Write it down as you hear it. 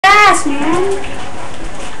ass, man.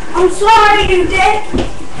 I'm sorry, you dick.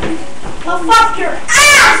 But fuck your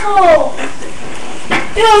asshole.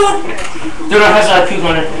 Dude. Dude, I have to puke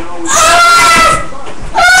on it.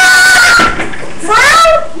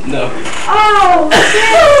 No. Oh,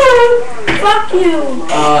 shit. Fuck you.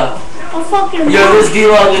 I'll fucking yo, this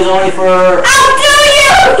vlog is only for... I'll do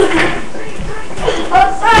you!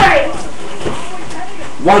 I'm sorry.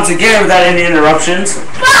 Once again, without any interruptions.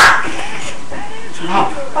 Fuck! Shut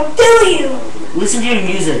up. I'll do you. Listen to your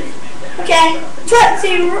music. Okay.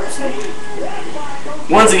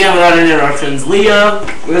 Once again, without any interruptions. Leah,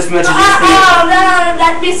 this message is for you. Oh, no.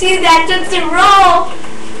 Let me see that Tootsie Roll.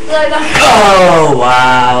 Oh,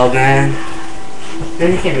 wow, man.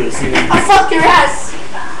 Then you can't really see me. I'll fuck your ass.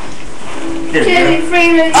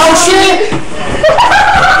 Oh, shit!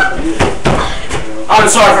 I'm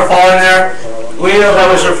sorry for falling there. Leah, that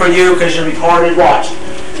was for you because you're retarded. Watch.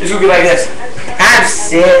 It's going to be like this. I'm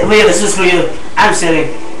sitting. Leah, this is for you. I'm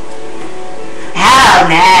sitting. Oh,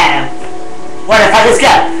 no. What the fuck? Let's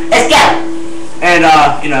go. Let's go. And,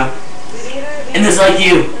 you know. And this is like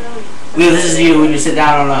you. Leah, this is you when you sit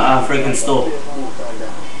down on a freaking stool.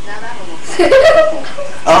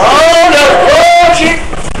 Oh, no. Oh, shit.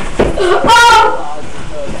 Oh!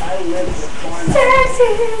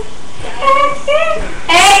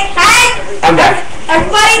 Hey! I'm back.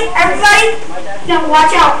 Everybody! No,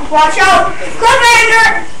 watch out! Cliffhanger!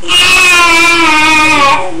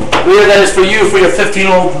 Leah, that is for you, for your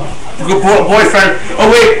 15-year-old boyfriend. Oh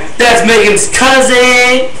wait, that's Megan's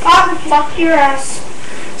cousin. Fuck your ass.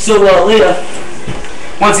 So, Leah,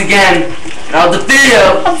 once again, the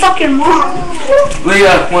video. I'm fucking mom.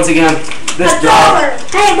 Leah, once again, this $1.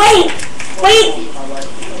 Hey, wait!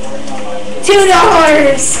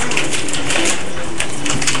 $2.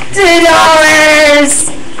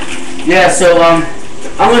 Yeah, so, I'm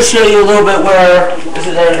gonna show you a little bit where this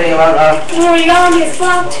is everything about, where you gonna get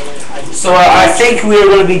fucked? So, I think we're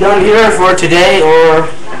gonna be done here for today, or,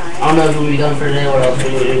 I don't know if we'll be done for today, or else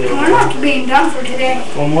we're gonna do. We're not being done for today.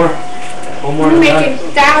 One more. We're making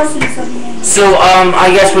thousands of them. So, I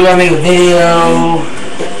guess we're gonna make a video,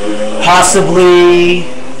 possibly,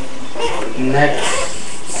 next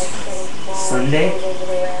Sunday?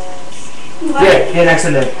 What? Yeah, next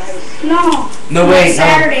Sunday. No, wait,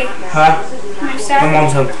 Saturday. Huh? Next Saturday. My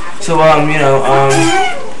mom's home. So,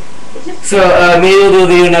 maybe we'll do a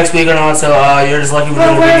video next week or not, so, you're just lucky we're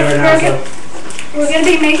doing a video right now, so. We're gonna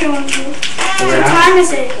be making one too. What time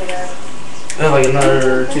is it? We have like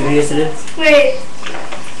another 2 videos to do. Wait,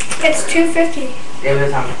 it's 2:50. Yeah, we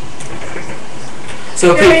have time.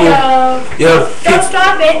 So Here people, don't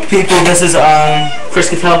stop it. People, this is, Chris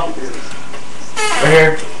Cattell. Right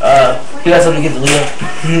here. He got something to give to Leah.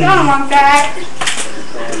 Don't want that.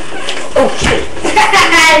 Oh shit.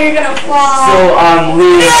 You're gonna fall. So,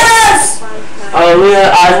 Leah. Yes! Leah,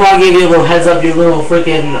 I just want to give you a little heads up, your little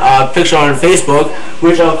freaking picture on Facebook,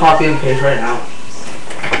 which I'll copy and paste right now.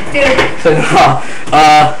 Dude. So,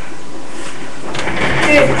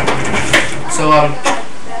 Dude. So,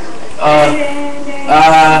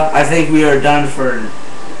 I think we are done for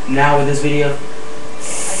now with this video.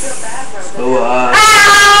 So,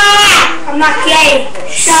 I'm not gay.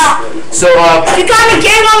 Shut up. So, You got me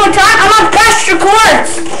gay one more time, I'm gonna bust your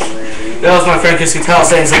cords. That was my friend Chris Cattell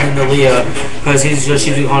saying something to Leah, because he's just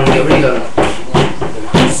shooting on me. Where you go?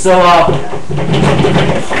 So,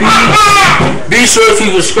 be sure to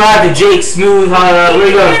subscribe to Jake Smooth. Where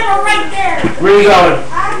you going? Right there. Where you going?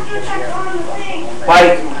 I'm just on the thing.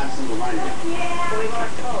 Bike.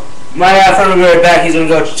 My friend will be right back. He's gonna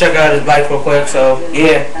go check out his bike real quick. So,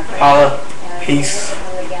 yeah, holla. Peace.